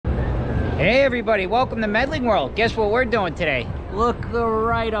Hey everybody, welcome to Medling World. Guess what we're doing today? Look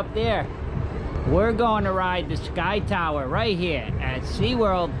right up there. We're going to ride the Sky Tower right here at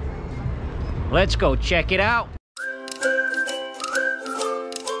SeaWorld. Let's go check it out.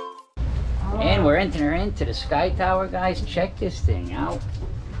 And we're entering into the Sky Tower, guys. Check this thing out.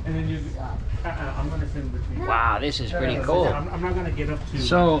 And then I'm gonna send it to you. Wow, this is pretty cool. I'm not gonna get up to.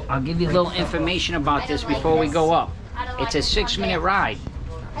 So I'll give you a little information about this before we go up. It's a 6-minute ride.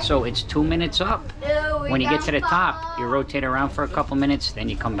 So it's 2 minutes up. When you get to the top, you rotate around for a couple minutes, then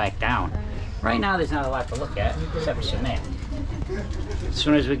you come back down. Right now, there's not a lot to look at, except for cement. As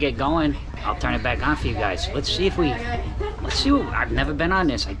soon as we get going, I'll turn it back on for you guys. Let's see what, I've never been on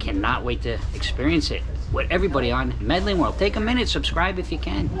this. I cannot wait to experience it with everybody on Medling World. Take a minute, subscribe if you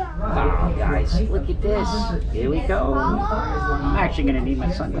can. Oh, guys, look at this. Here we go. I'm actually gonna need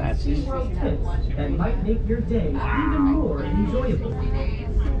my sunglasses. That might make your day even more enjoyable.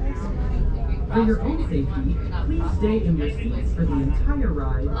 For your own safety, please stay in your seats for the entire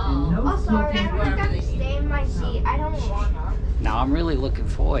ride and no sorry, smoking. I have to stay in my seat. I don't want to. Now I'm really looking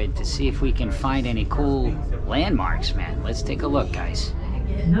forward to see if we can find any cool landmarks, man. Let's take a look, guys.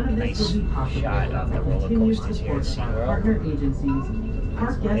 None of this will be possible shot of the without roller continued coasters here at support from SeaWorld. partner agencies,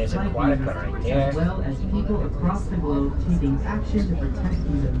 park There's guests like Aquatica you, right there. as well as people across the globe taking action to protect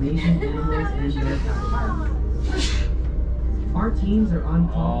these amazing animals and their habitats. Our teams are on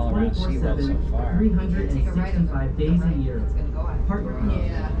call All around 24/7, SeaWorld so far. 365 days a year.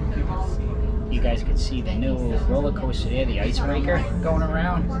 You guys can see the new roller coaster there, the icebreaker going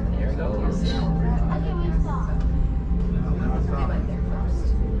around. There it goes.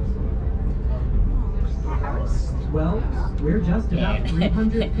 Well, we're just about And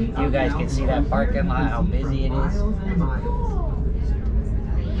 300 feet you guys can see that parking lot, how busy it is.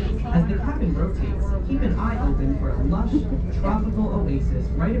 As the cabin rotates, keep an eye open for a lush, tropical oasis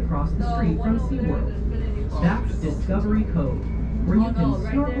right across the street from SeaWorld. That's Discovery Cove, where you can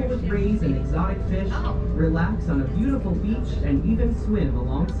snorkel with rays and exotic fish, relax on a beautiful beach, and even swim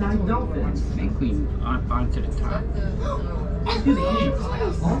alongside dolphins. I think we up onto the top. To the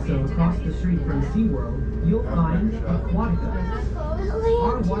east, also across the street from SeaWorld, you'll find Aquatica.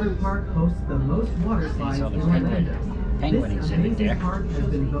 Our water park hosts the most water slides in Orlando. Penguin This exhibit amazing there. park has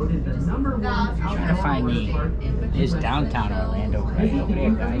been voted the #1 Trying to find there's downtown Orlando right over there,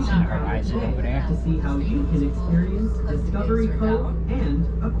 guys, in the horizon over there. To see how you can experience Discovery Cove and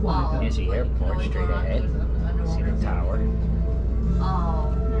Aquatica. There's the airport straight ahead. See the tower.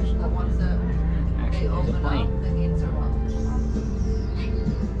 Actually, there's a plane.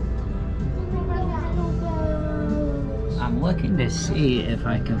 I'm looking to see if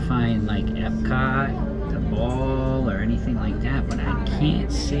I can find like Epcot, the ball, or anything like that, but I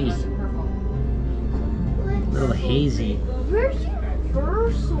can't see. A little hazy. Where's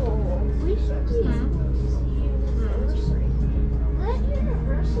Universal? We should be Universal. Let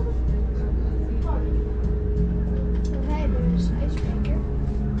Universal. Okay, there's icebreaker.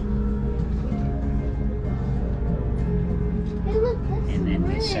 Hey, look, that's And then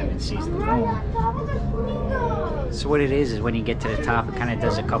there's red. 7 Seas I'm Lagoon. right on top of the flamingos. So what it is when you get to the top, it kind of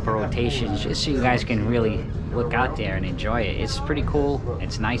does a couple rotations just so you guys can really look out there and enjoy it. It's pretty cool.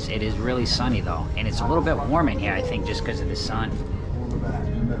 It's nice. It is really sunny though, and it's a little bit warm in here, I think, just because of the sun. I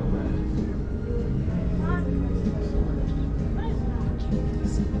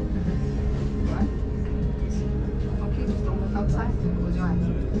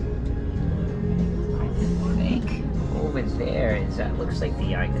think over there is that looks like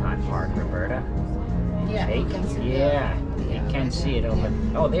the Icon Park, Roberta. Yeah, you can see Yeah, you can see it over.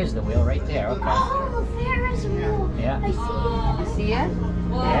 Oh, there's the wheel right there. Okay. Oh, Ferris wheel. Yeah. I see it. You see it?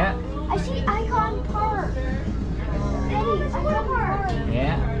 Yeah. I see Icon Park. Penny, Icon Park.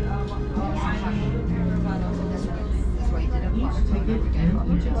 Yeah. Each ticket and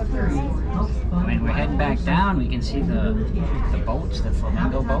each experience helps fund. When we're heading back down, we can see the boats, the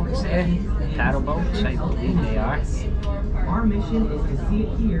flamingo boats there, paddle boats, I believe they are. Our mission is to see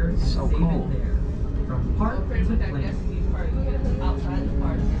it here, So save cool. it there. From park to plant.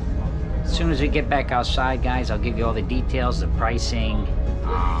 As soon as we get back outside, guys, I'll give you all the details, the pricing,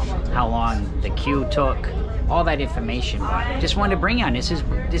 how long the queue took, all that information. But just wanted to bring you on. This is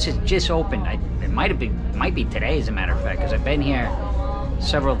just opened. It might be today, as a matter of fact, because I've been here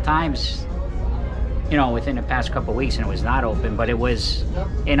several times, you know, within the past couple of weeks, and it was not open, but it was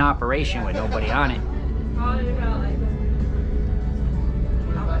in operation with nobody on it.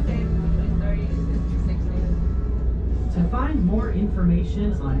 To find more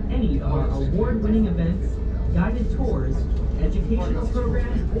information on any of our award-winning events, guided tours, educational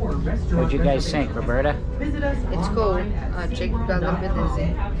programs, or restaurant What'd you guys think, Roberta? Visit us It's cool. online Jake got a little bit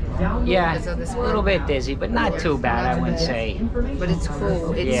dizzy. Yeah, Because of this a little bit dizzy, but not too bad, I wouldn't say. But it's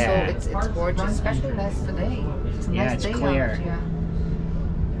cool. It's Yeah. so it's gorgeous, especially nice today. It's a Yeah, nice it's day clear. out, yeah.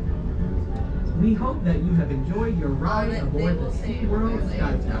 We hope that you have enjoyed your ride aboard the SeaWorld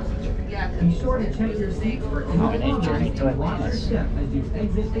Sky Tower. Be sure to check your seats for any they journey to and watch your Atlantis. step as you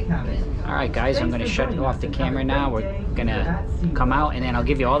exit the cabin. All right, guys, I'm going to shut off the camera now. We're going to come out, and then I'll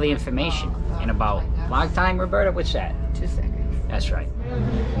give you all the information in about log time, Roberta. What's that? 2 seconds. That's right.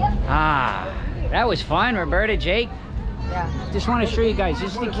 Ah, that was fun, Roberta, Jake. Yeah. Just want to show you guys.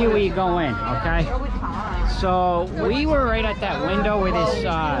 This is the queue where you go in, okay? So we were right at that window where this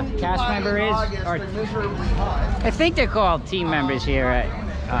cast member is, or I think they're called team members here at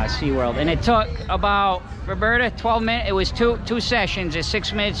SeaWorld. And it took about, Roberta, 12 minutes. It was two sessions at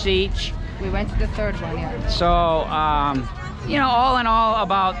 6 minutes each. We went to the third one, yeah. So, you know, all in all,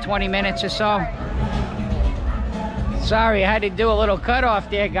 about 20 minutes or so. Sorry, I had to do a little cutoff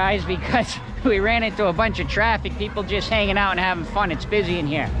there, guys, because we ran into a bunch of traffic. People just hanging out and having fun. It's busy in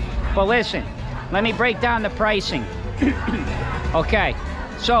here. But listen, let me break down the pricing. Okay,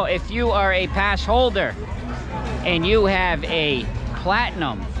 so if you are a pass holder and you have a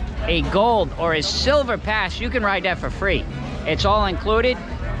platinum, a gold, or a silver pass, you can ride that for free. It's all included.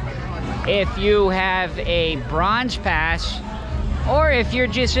 If you have a bronze pass, or if you're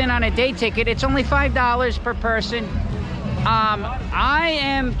just in on a day ticket, it's only $5 per person. I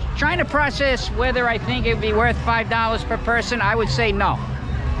am trying to process whether I think it would be worth $5 per person. I would say no.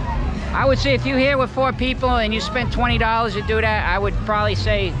 I would say if you're here with 4 people and you spend $20 to do that, I would probably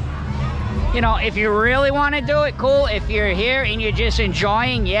say, you know, if you really want to do it, cool. If you're here and you're just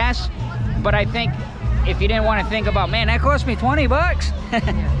enjoying, yes. But I think if you didn't want to think about, man, that cost me 20 bucks,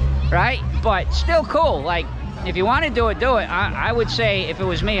 right? But still cool. Like, if you want to do it, do it. I would say if it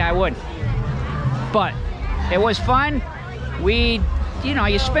was me, I would. But it was fun. We, you know,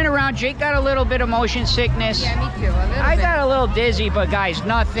 you spin around. Jake got a little bit of motion sickness. Yeah, me too. I got a little dizzy, but guys,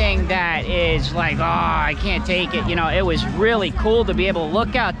 nothing that is like, oh, I can't take it. You know, it was really cool to be able to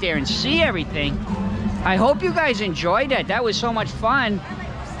look out there and see everything. I hope you guys enjoyed it. That was so much fun.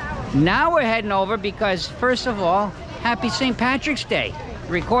 Now we're heading over because, first of all, happy St. Patrick's Day.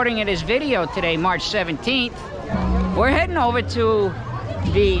 Recording it as video today, March 17th. We're heading over to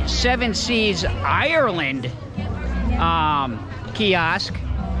the Seven Seas Ireland kiosk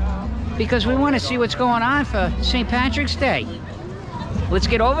because we want to see what's going on for St. Patrick's Day. Let's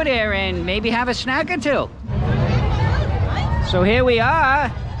get over there and maybe have a snack or two. So here we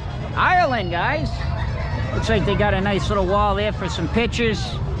are, Ireland, guys. Looks like they got a nice little wall there for some pictures.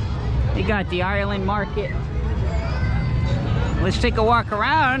 They got the Ireland market. Let's take a walk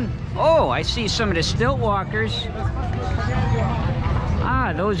around. Oh, I see some of the stilt walkers.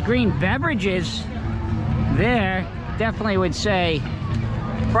 Ah, those green beverages there definitely would say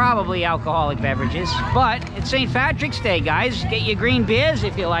probably alcoholic beverages. But it's St. Patrick's Day, guys. Get your green beers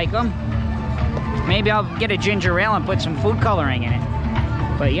if you like them. Maybe I'll get a ginger ale and put some food coloring in it.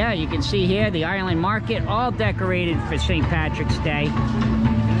 But yeah, you can see here the Ireland market all decorated for St. Patrick's Day.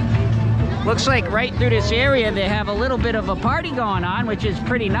 Looks like right through this area they have a little bit of a party going on, which is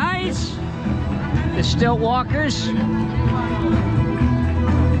pretty nice. The stilt walkers.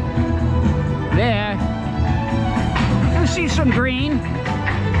 There. You see some green.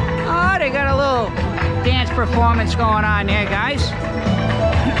 Oh, they got a little dance performance going on there, guys.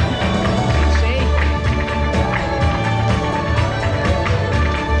 See?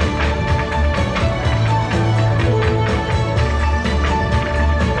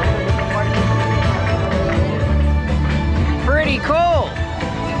 Pretty cool.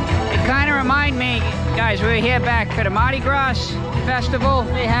 It kind of reminds me, guys, we were here back for the Mardi Gras festival.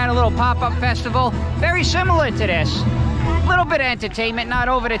 They had a little pop-up festival, very similar to this. A little bit of entertainment, not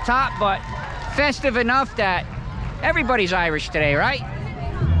over the top, but festive enough that everybody's Irish today, right?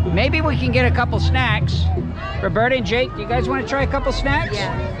 Maybe we can get a couple snacks. Roberta and Jake, do you guys want to try a couple snacks?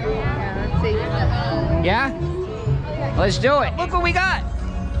 Yeah, let's see. Yeah? Let's do it. Look what we got.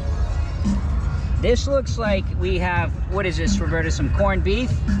 This looks like we have, what is this, Roberta? Some corned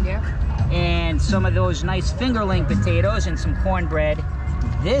beef? Yeah. And some of those nice fingerling potatoes and some cornbread.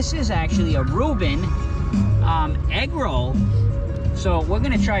 This is actually a Reuben egg roll. So we're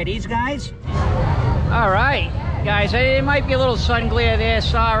gonna try these, guys. All right, guys, it might be a little sun glare there,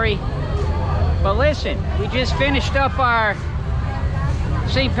 sorry. But listen, we just finished up our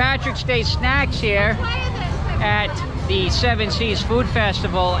St. Patrick's Day snacks here at the Seven Seas Food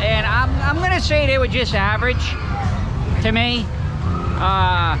Festival, and I'm gonna say they were just average to me.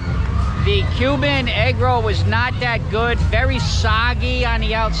 the Cuban egg roll was not that good. Very soggy on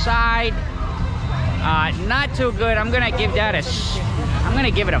the outside. Not too good. I'm gonna give that I'm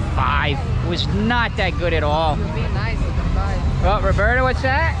gonna give it a 5. It was not that good at all. You'll be nice with a 5. Well, Roberta, what's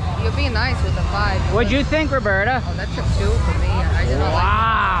that? You'll be nice with a 5. What'd you think, Roberta? Oh, that's a 2 for me. I did not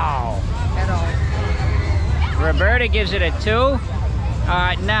Wow. like it at all. Roberta gives it a 2.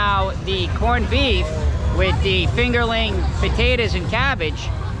 Now, the corned beef with the fingerling potatoes and cabbage,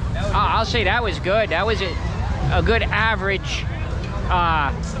 I'll say that was good. That was a good average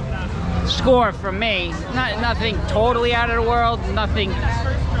score from me. Nothing totally out of the world, nothing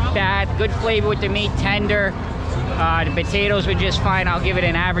bad. Good flavor with the meat, tender. The potatoes were just fine. I'll give it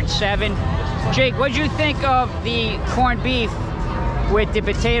an average 7. Jake, what'd you think of the corned beef with the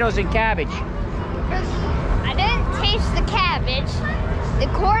potatoes and cabbage? I didn't taste the cabbage. The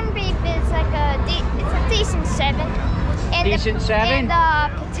corned beef is like it's a decent 7. And Decent 7? And the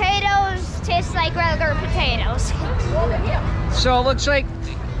potatoes taste like regular potatoes. So it looks like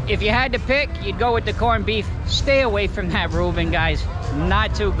if you had to pick, you'd go with the corned beef. Stay away from that Reuben, guys.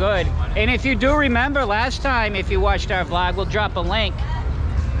 Not too good. And if you do remember last time, if you watched our vlog, we'll drop a link.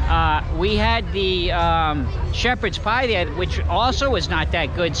 We had the shepherd's pie there, which also was not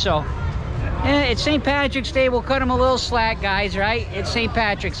that good. So it's St. Patrick's Day. We'll cut them a little slack, guys, right? It's St.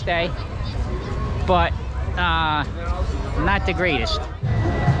 Patrick's Day. But not the greatest.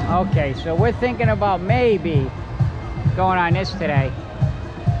 Okay, so we're thinking about maybe going on this today.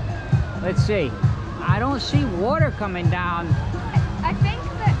 Let's see. I don't see water coming down. I think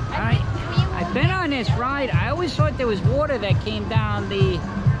that I've been on this ride. I always thought there was water that came down the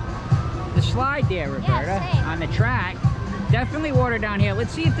slide there, Roberta, Yeah, same. on the track. Definitely water down here.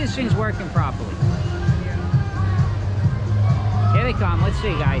 Let's see if this thing's working properly. Here they come. Let's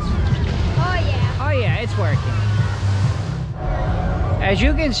see, guys. Oh yeah. Oh yeah, it's working. As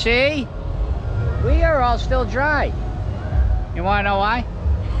you can see, we are all still dry. You want to know why?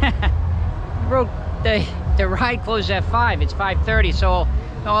 The ride closed at 5. It's 5:30, so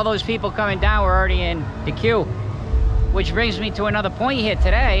all those people coming down were already in the queue. Which brings me to another point here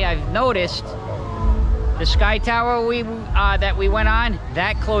today. I've noticed the Sky Tower that we went on,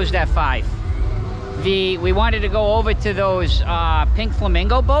 that closed at 5. We wanted to go over to those pink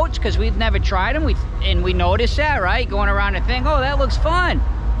flamingo boats because we've never tried them. We noticed that, right? Going around the thing. Oh, that looks fun.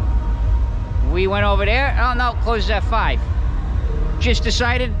 We went over there. Oh no, closed at 5. Just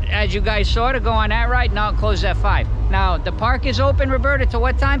decided, as you guys saw, to go on that ride. No, it closed at 5. Now the park is open, Roberta, to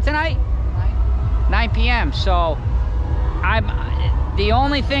what time tonight? 9 p.m. So the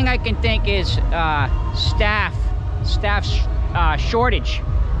only thing I can think is staff shortage.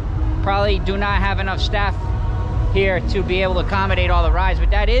 Probably do not have enough staff here to be able to accommodate all the rides, but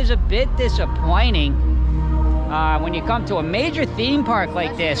that is a bit disappointing when you come to a major theme park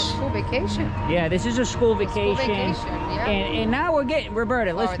like this. School vacation. Yeah, this is a school vacation. Yeah. And now we're getting,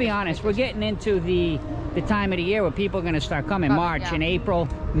 Roberta, let's be honest, we're getting into the time of the year where people are going to start coming. March and April.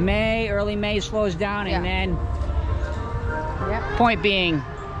 May, early May slows down, and then point being,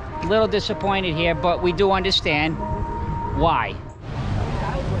 a little disappointed here, but we do understand why.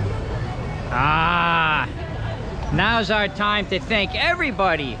 Now's our time to thank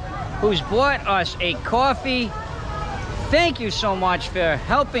everybody who's bought us a coffee. Thank you so much for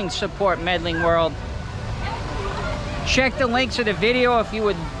helping support Medling World. Check the links of the video if you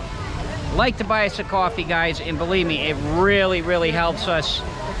would like to buy us a coffee, guys, and believe me, it really helps us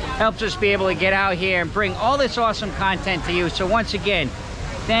be able to get out here and bring all this awesome content to you. So once again,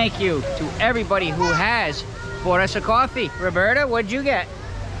 thank you to everybody who has bought us a coffee. Roberta, what'd you get?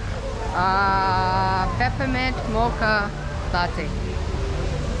 Peppermint mocha latte.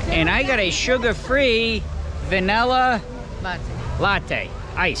 And I got a sugar-free vanilla Latte.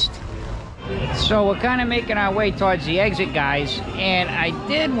 iced. So we're kind of making our way towards the exit, guys, and I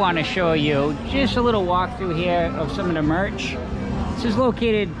did want to show you just a little walkthrough here of some of the merch. This is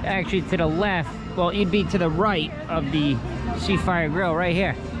located actually to the left, well, you'd be to the right of the Seafire Grill right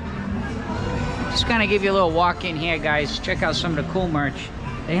here. Just kind of give you a little walk in here, guys. Check out some of the cool merch.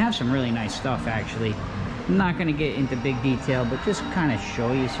 They have some really nice stuff, actually. I'm not going to get into big detail, but just kind of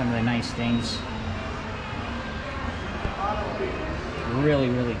show you some of the nice things.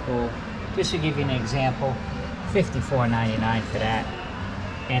 Really cool. Just to give you an example, $54.99 for that.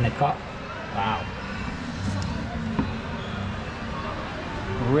 And the cup, wow.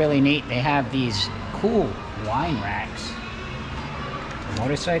 Really neat. They have these cool wine racks. The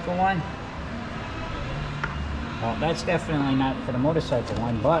motorcycle one. Well, that's definitely not for the motorcycle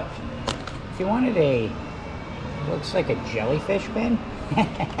one, but if you wanted a, looks like a jellyfish bin,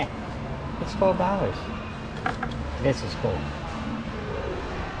 it's $12. This is cool.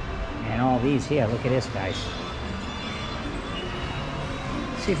 And all these here, look at this, guys.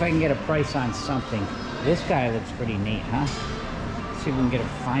 See if I can get a price on something. This guy looks pretty neat, huh? See if we can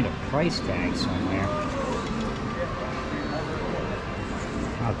find a price tag somewhere.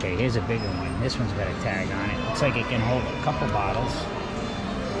 Okay, here's a bigger one. This one's got a tag on it. Looks like it can hold a couple bottles.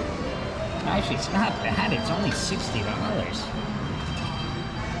 Actually, it's not bad. It's only $60.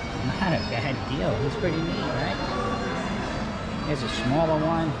 Not a bad deal. It's pretty neat, right? Here's a smaller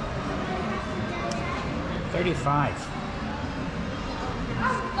one. $35.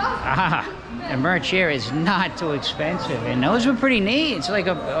 Ah, the merch here is not too expensive, and those were pretty neat. It's like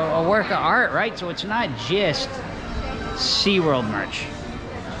a work of art, right? So it's not just SeaWorld merch.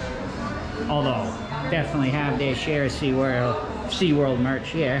 Although, definitely have their share of SeaWorld merch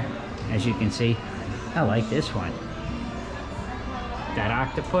here, as you can see. I like this one. That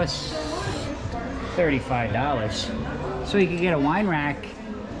octopus, $35. So you can get a wine rack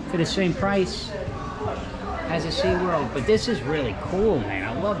for the same price as a SeaWorld. But this is really cool, man.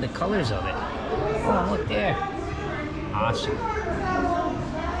 I love the colors of it. Oh, look there. Awesome.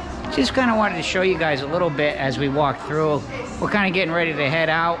 Just kind of wanted to show you guys a little bit as we walk through. We're kind of getting ready to head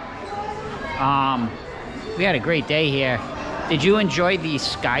out. We had a great day here. Did you enjoy the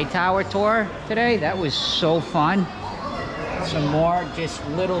Sky Tower tour today? That was so fun. Some more just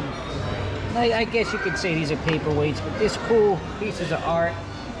little, I guess you could say these are paperweights, but just cool pieces of art.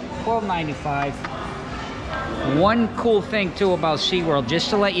 $12.95. One cool thing too about SeaWorld, just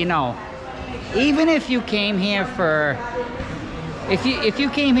to let you know, even if you came here for, if you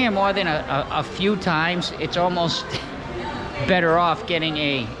came here more than a few times, it's almost better off getting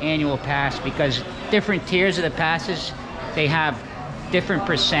a annual pass, because different tiers of the passes, they have different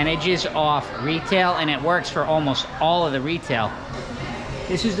percentages off retail, and it works for almost all of the retail.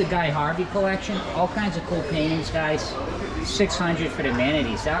 This is the Guy Harvey collection. All kinds of cool paintings, guys. $600 for the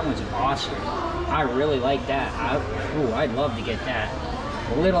manatees. That one's awesome. I really like that. I'd love to get that.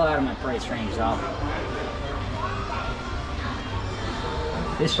 A little out of my price range though.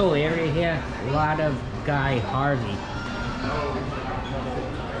 This whole area here, a lot of Guy Harvey.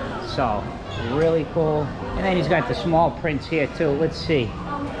 So, really cool. And then he's got the small prints here too. Let's see.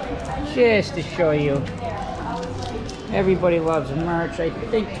 Just to show you. Everybody loves merch. I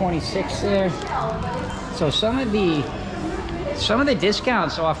think 26 there. So some of the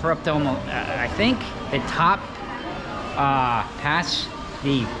discounts offer up to almost, I think the top pass,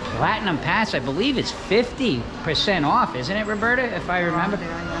 the Platinum Pass, I believe is 50% off, isn't it, Roberta? If I remember,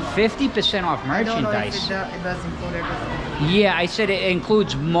 50% off merchandise. It does include everything. Yeah, I said it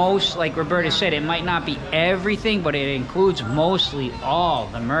includes most, like Roberta said, it might not be everything, but it includes mostly all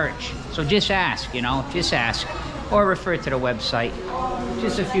the merch. So just ask, you know, just ask. Or refer to the website.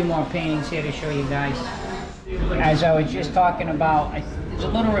 Just a few more paintings here to show you guys. As I was just talking about, there's a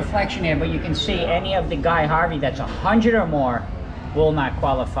little reflection here, but you can see any of the Guy Harvey that's 100 or more will not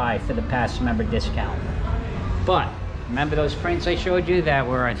qualify for the past member discount. But remember those prints I showed you that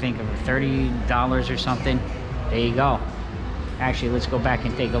were, I think, $30 or something? There you go. Actually, let's go back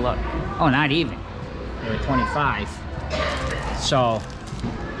and take a look. Oh, not even. They were 25. So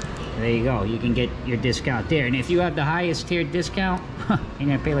there you go. You can get your discount there. And if you have the highest tiered discount, you're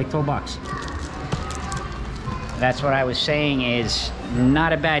gonna pay like $12. That's what I was saying, is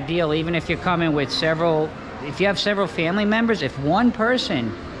not a bad deal. Even if you're coming with several, if you have several family members, if one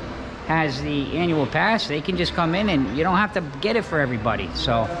person has the annual pass, they can just come in and you don't have to get it for everybody.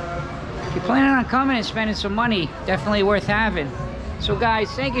 So if you're planning on coming and spending some money, definitely worth having. So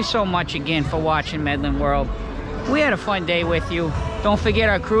guys, thank you so much again for watching Medling World. We had a fun day with you. Don't forget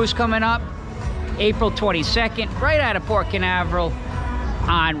our cruise coming up April 22nd, right out of Port Canaveral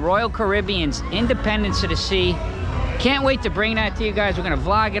on Royal Caribbean's Independence of the Sea. Can't wait to bring that to you guys. We're gonna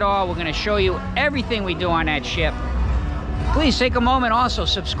vlog it all. We're gonna show you everything we do on that ship. Please take a moment also,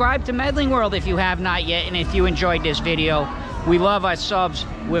 subscribe to Medling World if you have not yet, and if you enjoyed this video. We love our subs.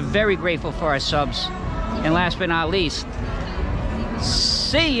 We're very grateful for our subs. And last but not least,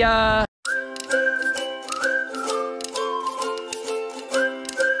 see ya!